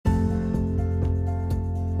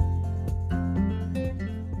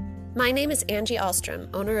My name is Angie Ahlstrom,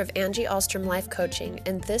 owner of Angie Ahlstrom Life Coaching,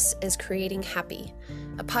 and this is Creating Happy,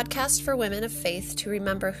 a podcast for women of faith to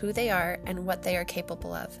remember who they are and what they are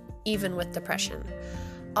capable of, even with depression.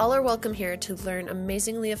 All are welcome here to learn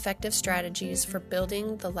amazingly effective strategies for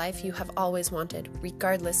building the life you have always wanted,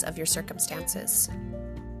 regardless of your circumstances.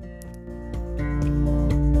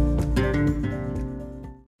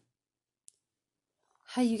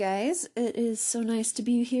 Hi, you guys. It is so nice to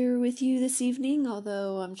be here with you this evening,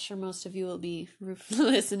 although I'm sure most of you will be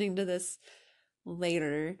listening to this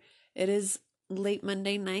later. It is late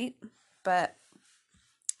Monday night, but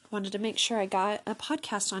wanted to make sure I got a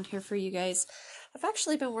podcast on here for you guys. I've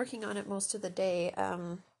actually been working on it most of the day.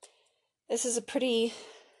 This is a pretty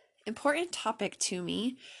important topic to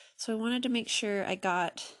me, so I wanted to make sure I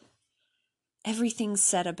got everything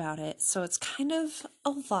said about it. So it's kind of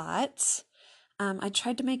a lot. I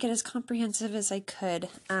tried to make it as comprehensive as I could.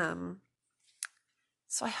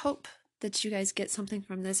 So I hope that you guys get something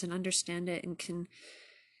from this and understand it and can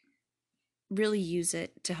really use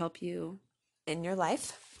it to help you in your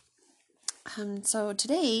life. So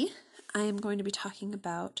today I am going to be talking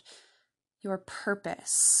about your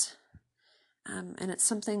purpose. And it's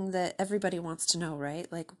something that everybody wants to know,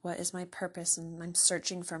 right? Like, what is my purpose? And I'm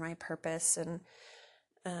searching for my purpose. And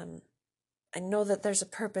I know that there's a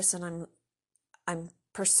purpose, and I'm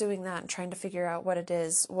pursuing that and trying to figure out what it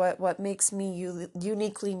is, what makes me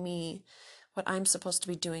uniquely me, what I'm supposed to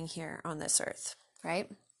be doing here on this earth,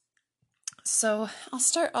 right? So I'll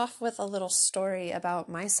start off with a little story about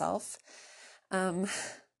myself. I've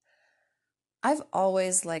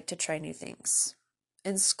always liked to try new things.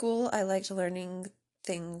 In school, I liked learning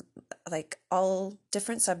things like all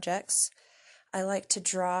different subjects. I like to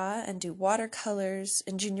draw and do watercolors.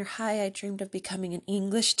 In junior high, I dreamed of becoming an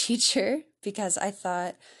English teacher because I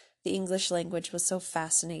thought the English language was so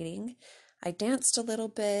fascinating. I danced a little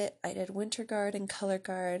bit. I did winter guard and color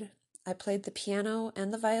guard. I played the piano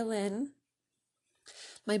and the violin.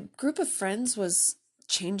 My group of friends was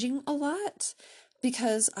changing a lot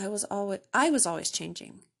because I was always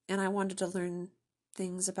changing, and I wanted to learn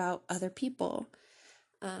things about other people.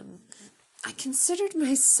 I considered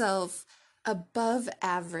myself above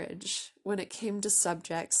average when it came to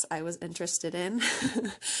subjects I was interested in,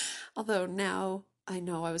 although now I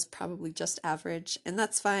know I was probably just average, and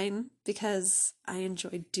that's fine because I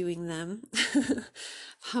enjoyed doing them.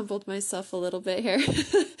 Humbled myself a little bit here.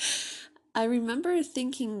 I remember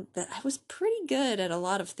thinking that I was pretty good at a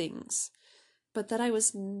lot of things, but that I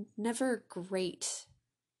was never great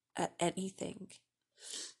at anything.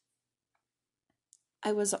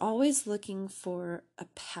 I was always looking for a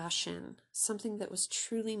passion, something that was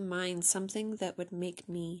truly mine, something that would make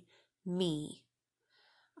me me.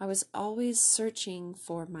 I was always searching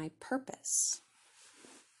for my purpose.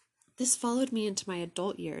 This followed me into my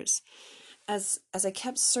adult years as I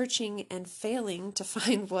kept searching and failing to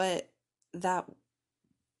find what it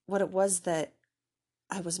was that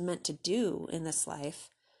I was meant to do in this life.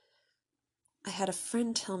 I had a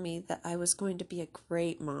friend tell me that I was going to be a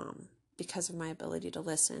great mom because of my ability to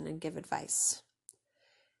listen and give advice.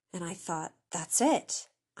 And I thought, that's it.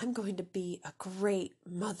 I'm going to be a great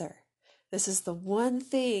mother. This is the one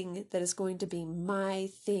thing that is going to be my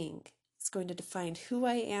thing. It's going to define who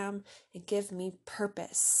I am and give me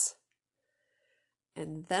purpose.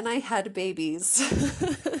 And then I had babies.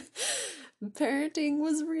 Parenting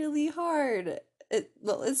was really hard. It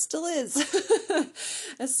still is.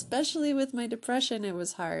 Especially with my depression, it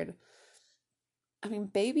was hard. I mean,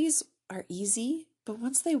 babies are easy, but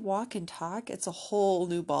once they walk and talk, it's a whole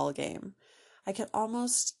new ball game. I could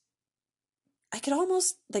almost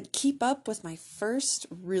like keep up with my first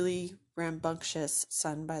really rambunctious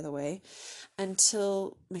son, by the way,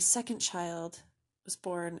 until my second child was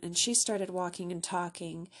born and she started walking and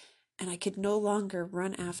talking, and I could no longer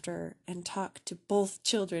run after and talk to both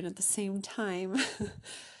children at the same time.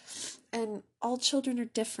 And all children are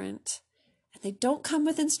different, and they don't come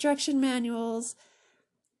with instruction manuals.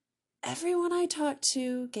 Everyone I talked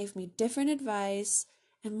to gave me different advice,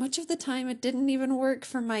 and much of the time it didn't even work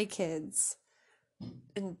for my kids.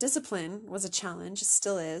 And discipline was a challenge,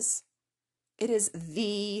 still is. It is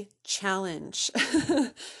the challenge.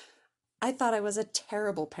 I thought I was a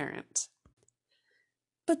terrible parent.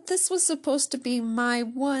 But this was supposed to be my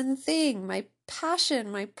one thing, my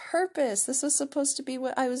passion, my purpose. This was supposed to be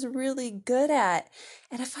what I was really good at.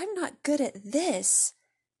 And if I'm not good at this,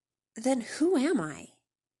 then who am I?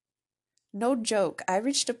 No joke, I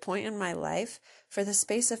reached a point in my life for the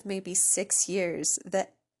space of maybe 6 years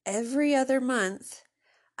that every other month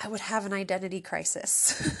I would have an identity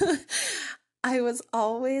crisis. I was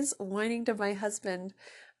always whining to my husband,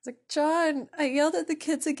 It's like, John, I yelled at the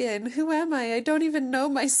kids again. Who am I? I don't even know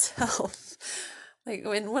myself. Like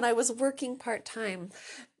when I was working part-time,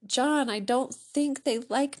 John, I don't think they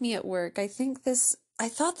like me at work. I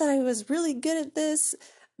thought that I was really good at this,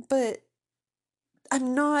 but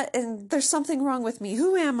I'm not, and there's something wrong with me.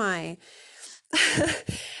 Who am I?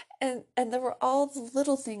 And there were all the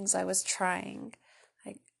little things I was trying.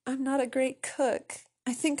 Like, I'm not a great cook.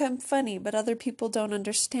 I think I'm funny, but other people don't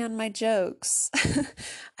understand my jokes.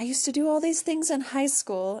 I used to do all these things in high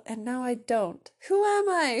school, and now I don't. Who am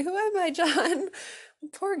I? Who am I, John?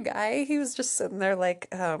 Poor guy. He was just sitting there like,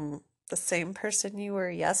 the same person you were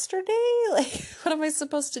yesterday? Like, what am I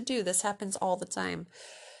supposed to do? This happens all the time.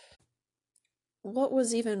 What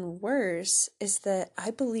was even worse is that I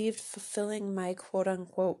believed fulfilling my quote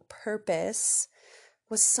unquote purpose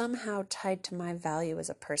was somehow tied to my value as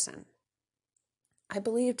a person. I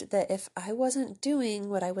believed that if I wasn't doing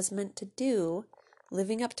what I was meant to do,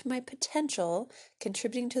 living up to my potential,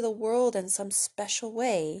 contributing to the world in some special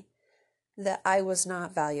way, that I was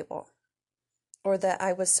not valuable, or that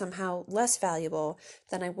I was somehow less valuable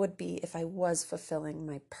than I would be if I was fulfilling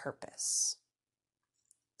my purpose.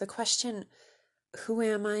 The question, who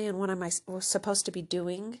am I and what am I supposed to be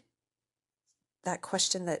doing? That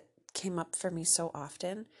question that came up for me so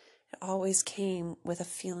often, it always came with a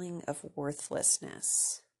feeling of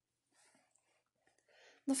worthlessness.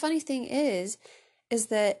 The funny thing is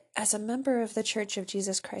that as a member of the Church of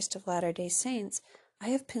Jesus Christ of Latter-day Saints, I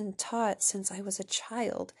have been taught since I was a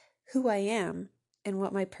child who I am and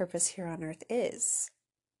what my purpose here on earth is.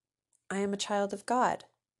 I am a child of God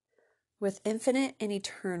with infinite and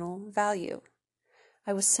eternal value.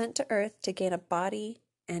 I was sent to earth to gain a body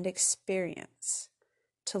and experience,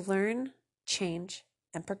 to learn, change,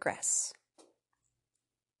 and progress.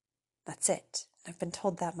 That's it. I've been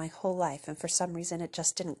told that my whole life, and for some reason it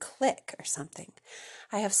just didn't click or something.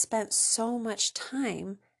 I have spent so much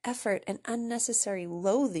time, effort, and unnecessary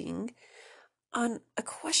loathing on a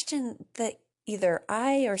question that either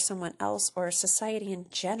I or someone else or society in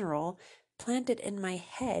general planted in my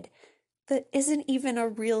head that isn't even a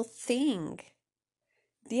real thing.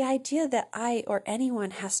 The idea that I or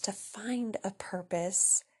anyone has to find a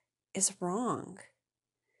purpose is wrong.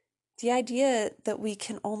 The idea that we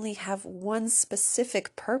can only have one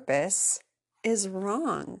specific purpose is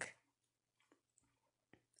wrong.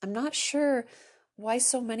 I'm not sure why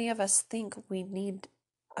so many of us think we need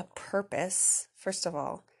a purpose, first of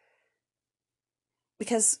all,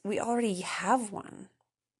 because we already have one.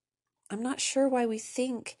 I'm not sure why we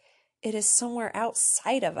think it is somewhere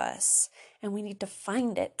outside of us and we need to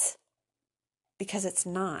find it, because it's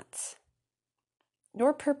not.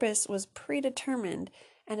 Your purpose was predetermined,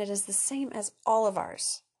 and it is the same as all of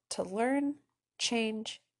ours, to learn,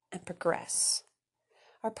 change, and progress.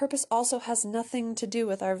 Our purpose also has nothing to do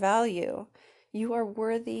with our value. You are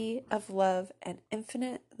worthy of love and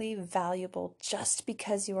infinitely valuable just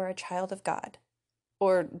because you are a child of God,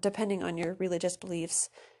 or, depending on your religious beliefs,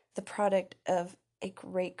 the product of a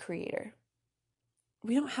great creator.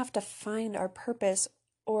 We don't have to find our purpose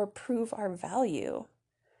or prove our value.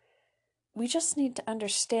 We just need to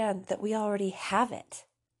understand that we already have it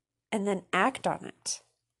and then act on it.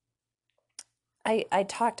 I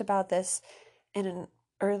talked about this in an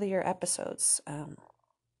earlier episodes,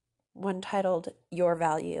 one titled Your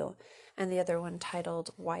Value and the other one titled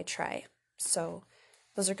Why Try. So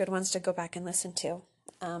those are good ones to go back and listen to.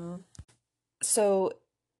 So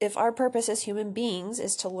if our purpose as human beings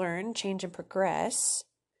is to learn, change, and progress,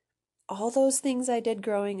 all those things I did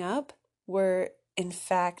growing up were, in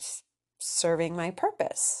fact, serving my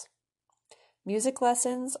purpose. Music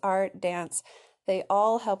lessons, art, dance, they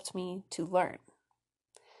all helped me to learn.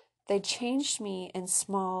 They changed me in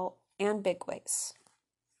small and big ways.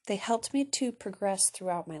 They helped me to progress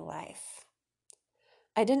throughout my life.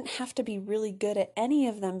 I didn't have to be really good at any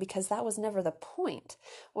of them because that was never the point.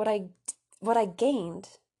 What I gained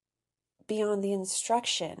beyond the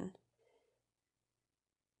instruction,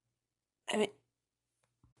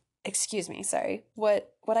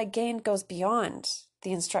 what I gained goes beyond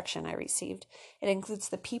the instruction I received. It includes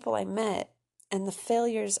the people I met and the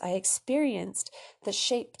failures I experienced that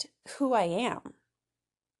shaped who I am.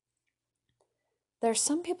 There are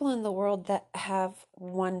some people in the world that have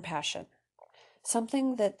one passion,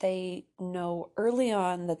 something that they know early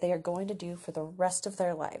on that they are going to do for the rest of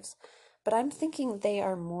their lives. But I'm thinking they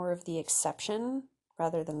are more of the exception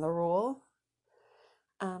rather than the rule.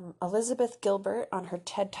 Elizabeth Gilbert on her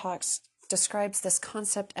TED Talks describes this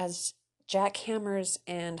concept as jackhammers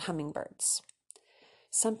and hummingbirds.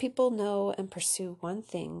 Some people know and pursue one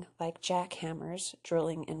thing like jackhammers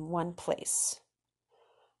drilling in one place.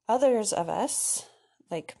 Others of us,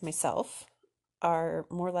 like myself, are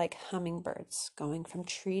more like hummingbirds, going from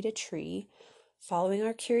tree to tree, following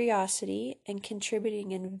our curiosity and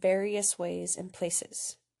contributing in various ways and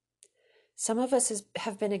places. Some of us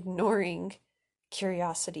have been ignoring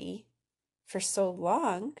curiosity for so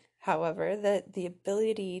long, however, that the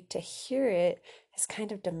ability to hear it is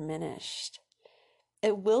kind of diminished.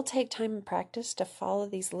 It will take time and practice to follow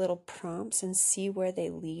these little prompts and see where they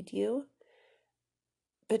lead you.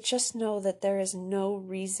 But just know that there is no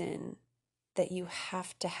reason that you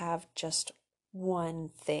have to have just one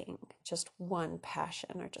thing, just one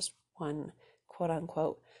passion, or just one quote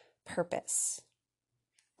unquote purpose.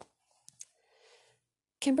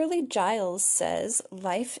 Kimberly Giles says,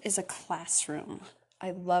 life is a classroom.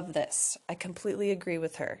 I love this. I completely agree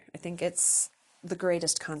with her. I think it's the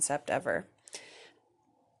greatest concept ever.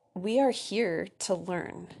 We are here to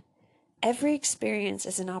learn. Every experience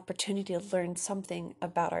is an opportunity to learn something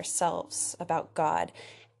about ourselves, about God,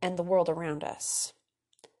 and the world around us.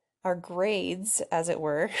 Our grades, as it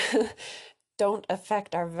were, don't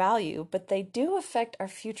affect our value, but they do affect our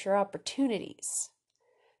future opportunities.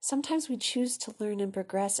 Sometimes we choose to learn and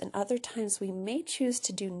progress, and other times we may choose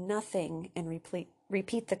to do nothing and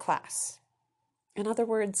repeat the class. In other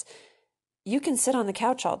words, you can sit on the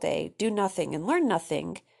couch all day, do nothing, and learn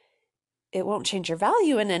nothing. It won't change your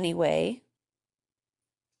value in any way.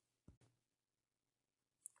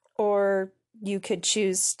 Or you could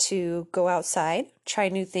choose to go outside, try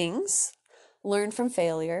new things, learn from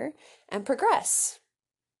failure, and progress.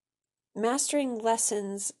 Mastering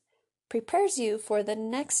lessons prepares you for the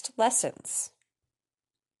next lessons.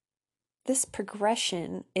 This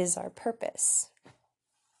progression is our purpose.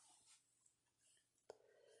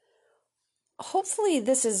 Hopefully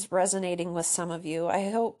this is resonating with some of you. I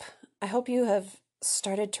hope you have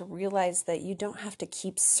started to realize that you don't have to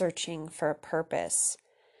keep searching for a purpose.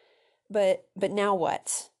 But now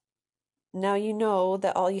what? Now you know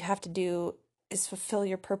that all you have to do is fulfill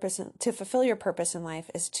your purpose. To fulfill your purpose in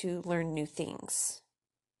life is to learn new things,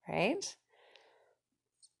 right?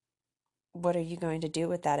 What are you going to do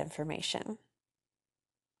with that information?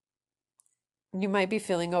 You might be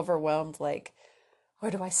feeling overwhelmed, like,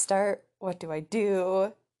 where do I start? What do I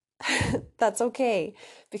do? That's okay,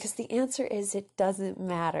 because the answer is it doesn't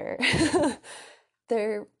matter.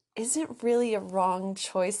 There isn't really a wrong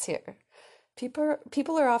choice here.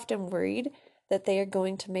 People are often worried that they are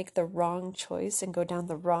going to make the wrong choice and go down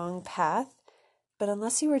the wrong path. But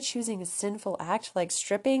unless you are choosing a sinful act like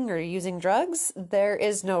stripping or using drugs, there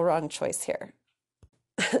is no wrong choice here.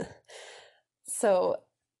 So,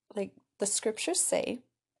 like the scriptures say,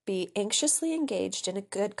 be anxiously engaged in a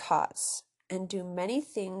good cause and do many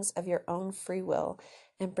things of your own free will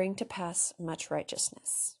and bring to pass much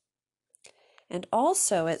righteousness. And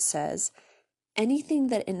also it says, anything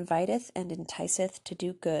that inviteth and enticeth to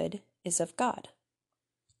do good is of God.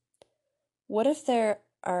 What if there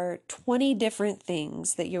are 20 different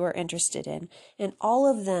things that you are interested in, and all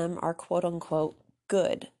of them are quote unquote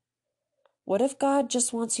good? What if God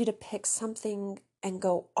just wants you to pick something and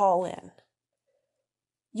go all in?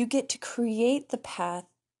 You get to create the path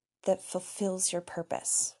that fulfills your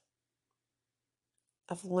purpose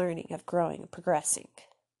of learning, of growing, of progressing.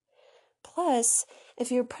 Plus,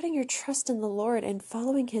 if you're putting your trust in the Lord and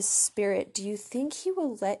following His Spirit, do you think He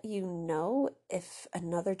will let you know if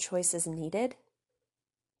another choice is needed?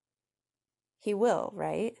 He will,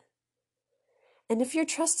 right? And if your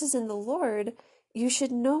trust is in the Lord, you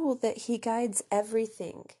should know that He guides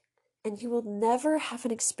everything, and you will never have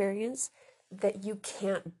an experience that you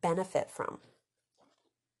can't benefit from.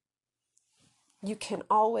 You can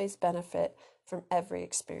always benefit from every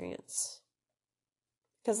experience,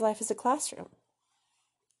 because life is a classroom,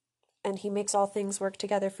 and He makes all things work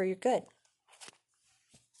together for your good.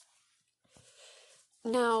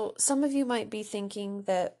 Now, some of you might be thinking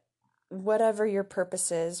that whatever your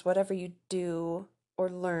purpose is, whatever you do or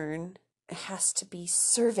learn, it has to be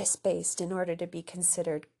service-based in order to be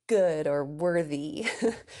considered good or worthy.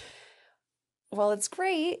 While it's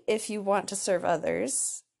great if you want to serve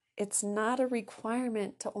others, it's not a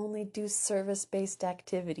requirement to only do service-based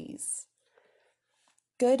activities.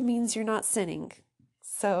 Good means you're not sinning.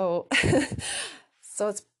 So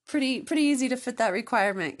it's pretty easy to fit that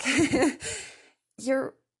requirement.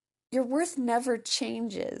 Your worth never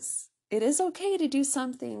changes. It is okay to do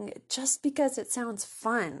something just because it sounds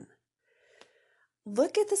fun.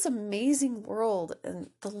 Look at this amazing world and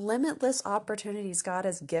the limitless opportunities God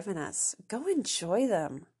has given us. Go enjoy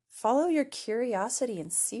them. Follow your curiosity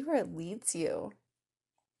and see where it leads you.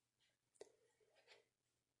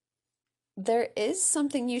 There is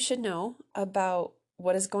something you should know about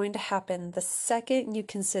what is going to happen the second you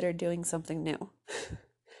consider doing something new?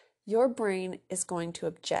 Your brain is going to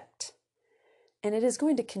object, and it is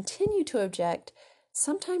going to continue to object,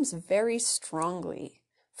 sometimes very strongly,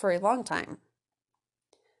 for a long time.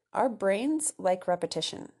 Our brains like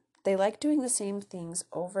repetition. They like doing the same things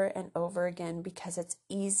over and over again because it's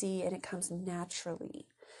easy and it comes naturally.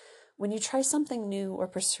 When you try something new or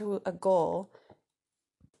pursue a goal,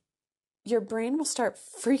 your brain will start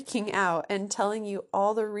freaking out and telling you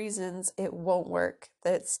all the reasons it won't work,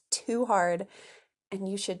 that it's too hard, and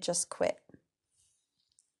you should just quit.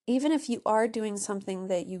 Even if you are doing something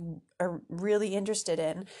that you are really interested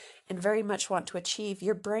in and very much want to achieve,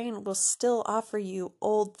 your brain will still offer you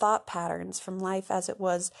old thought patterns from life as it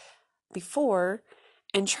was before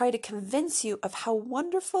and try to convince you of how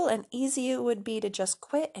wonderful and easy it would be to just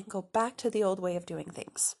quit and go back to the old way of doing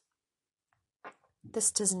things.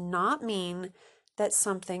 This does not mean that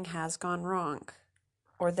something has gone wrong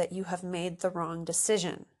or that you have made the wrong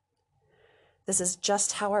decision. This is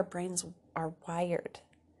just how our brains are wired.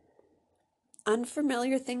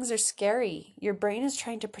 Unfamiliar things are scary. Your brain is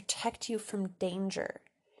trying to protect you from danger.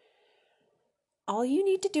 All you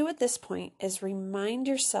need to do at this point is remind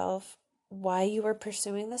yourself why you are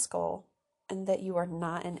pursuing this goal and that you are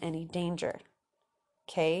not in any danger.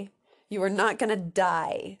 Okay? You are not going to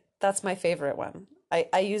die. That's my favorite one.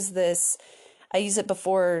 I use it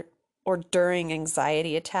before or during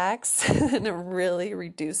anxiety attacks, and it really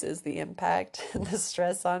reduces the impact and the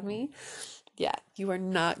stress on me. Yeah, you are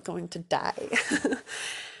not going to die.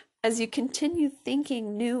 As you continue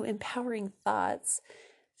thinking new, empowering thoughts,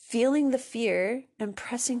 feeling the fear, and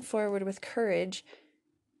pressing forward with courage,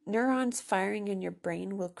 neurons firing in your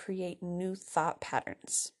brain will create new thought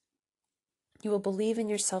patterns. You will believe in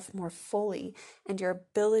yourself more fully, and your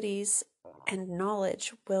abilities and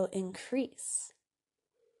knowledge will increase.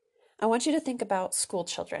 I want you to think about school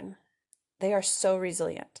children. They are so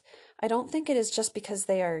resilient. I don't think it is just because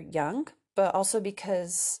they are young, but also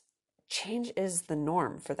because change is the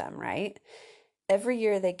norm for them, right? Every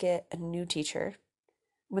year they get a new teacher.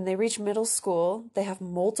 When they reach middle school, they have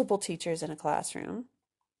multiple teachers in a classroom,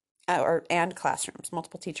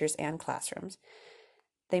 multiple teachers and classrooms.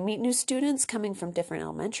 They meet new students coming from different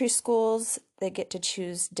elementary schools. They get to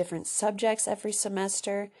choose different subjects every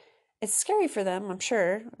semester. It's scary for them, I'm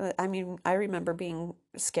sure. I mean, I remember being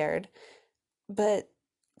scared, but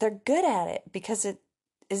they're good at it because it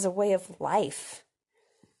is a way of life.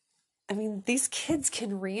 I mean, these kids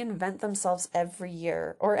can reinvent themselves every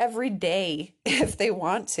year or every day if they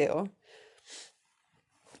want to.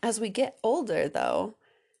 As we get older, though,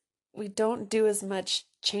 we don't do as much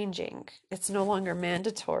changing. It's no longer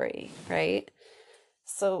mandatory, right?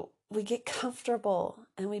 So we get comfortable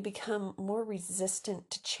and we become more resistant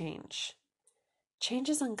to change. Change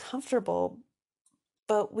is uncomfortable,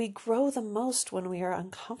 but we grow the most when we are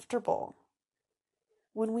uncomfortable.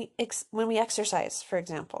 When we exercise, for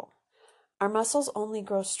example, our muscles only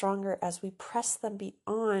grow stronger as we press them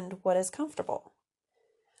beyond what is comfortable.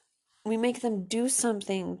 We make them do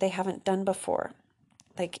something they haven't done before,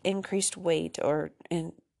 like increased weight or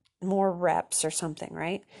in more reps or something,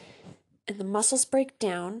 right? And the muscles break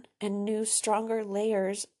down and new, stronger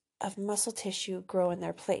layers of muscle tissue grow in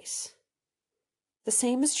their place. The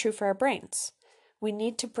same is true for our brains. We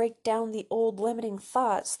need to break down the old limiting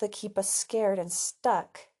thoughts that keep us scared and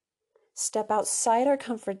stuck. Step outside our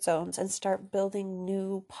comfort zones and start building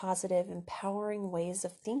new, positive, empowering ways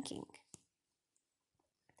of thinking.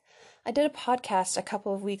 I did a podcast a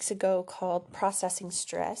couple of weeks ago called Processing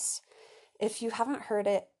Stress. If you haven't heard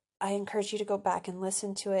it, I encourage you to go back and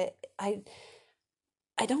listen to it. I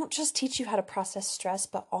don't just teach you how to process stress,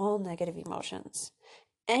 but all negative emotions.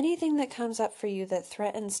 Anything that comes up for you that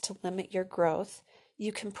threatens to limit your growth,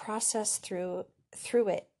 you can process through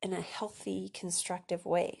it in a healthy, constructive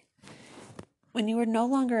way. When you are no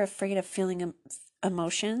longer afraid of feeling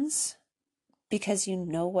emotions because you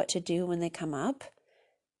know what to do when they come up,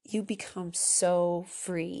 you become so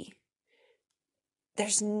free.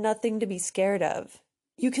 There's nothing to be scared of.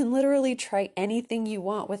 You can literally try anything you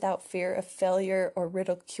want without fear of failure or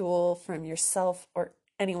ridicule from yourself or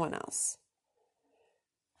anyone else.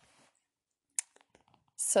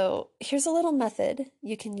 So here's a little method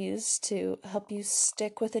you can use to help you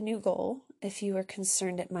stick with a new goal if you are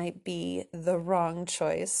concerned it might be the wrong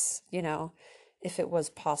choice, if it was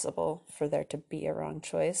possible for there to be a wrong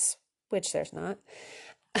choice, which there's not.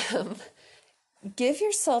 Give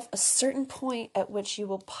yourself a certain point at which you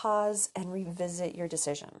will pause and revisit your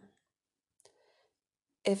decision.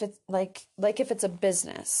 If it's if it's a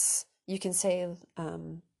business, you can say,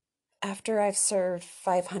 after I've served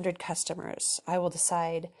 500 customers, I will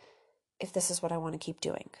decide if this is what I want to keep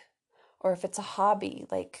doing. Or if it's a hobby,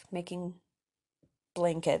 like making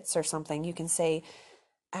blankets or something, you can say,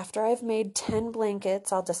 after I've made 10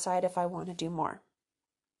 blankets, I'll decide if I want to do more.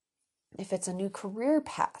 If it's a new career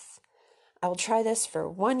path, I will try this for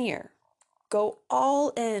 1 year. Go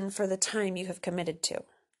all in for the time you have committed to.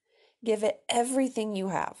 Give it everything you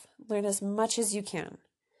have. Learn as much as you can.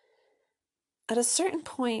 At a certain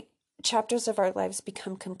point, chapters of our lives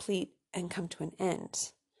become complete and come to an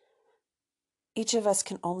end. Each of us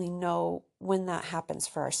can only know when that happens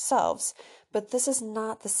for ourselves, but this is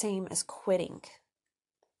not the same as quitting.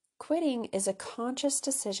 Quitting is a conscious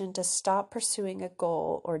decision to stop pursuing a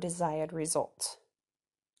goal or desired result.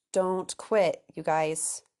 Don't quit, you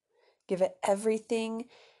guys. Give it everything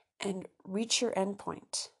and reach your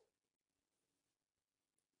endpoint.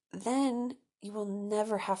 Then you will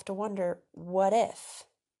never have to wonder, what if?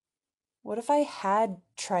 What if I had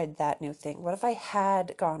tried that new thing? What if I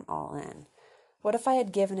had gone all in? What if I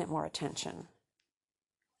had given it more attention?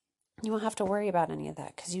 You won't have to worry about any of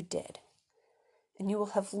that because you did. And you will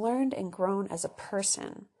have learned and grown as a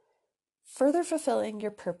person, further fulfilling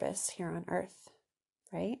your purpose here on earth,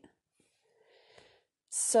 right?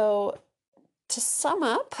 So, to sum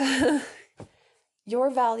up,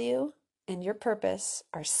 your value and your purpose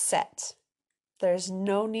are set. There's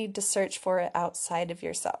no need to search for it outside of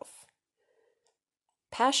yourself.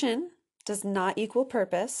 Passion does not equal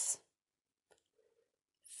purpose.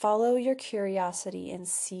 Follow your curiosity and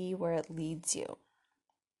see where it leads you.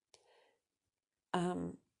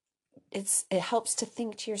 It helps to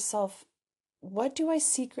think to yourself, what do I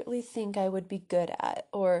secretly think I would be good at?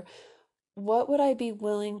 Or what would I be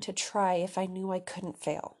willing to try if I knew I couldn't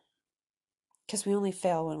fail? Because we only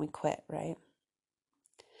fail when we quit, right?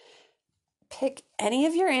 Pick any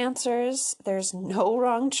of your answers. There's no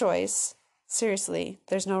wrong choice. Seriously,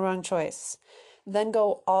 there's no wrong choice. Then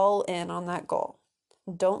go all in on that goal.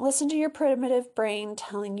 Don't listen to your primitive brain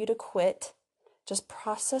telling you to quit. Just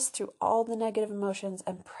process through all the negative emotions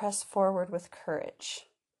and press forward with courage.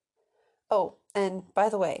 Oh, and by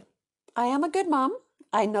the way, I am a good mom.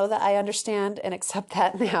 I know that. I understand and accept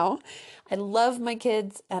that now. I love my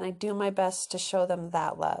kids and I do my best to show them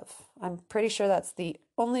that love. I'm pretty sure that's the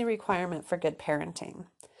only requirement for good parenting.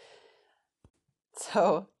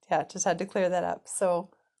 So, yeah, just had to clear that up. So,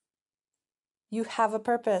 you have a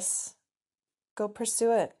purpose. Go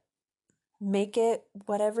pursue it. Make it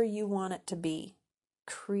whatever you want it to be.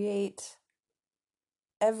 Create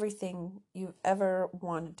everything you've ever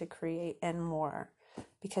wanted to create and more,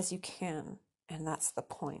 because you can, and that's the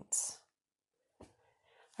point.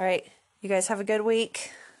 All right, you guys have a good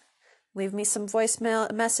week. Leave me some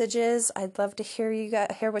voicemail messages. I'd love to hear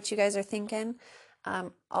what you guys are thinking.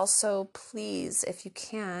 Also, please, if you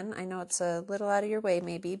can, I know it's a little out of your way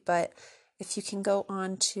maybe, but if you can go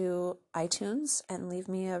on to iTunes and leave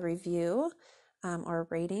me a review or a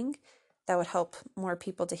rating, that would help more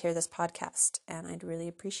people to hear this podcast, and I'd really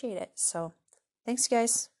appreciate it. So, thanks,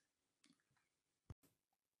 guys.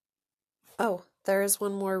 Oh, there is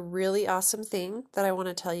one more really awesome thing that I want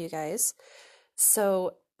to tell you guys.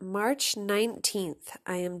 So, March 19th,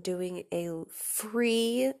 I am doing a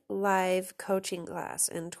free live coaching class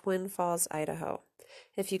in Twin Falls, Idaho.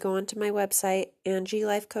 If you go onto my website,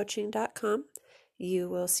 angielifecoaching.com, you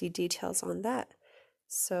will see details on that.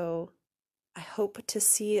 So I hope to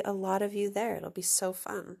see a lot of you there. It'll be so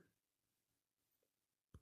fun.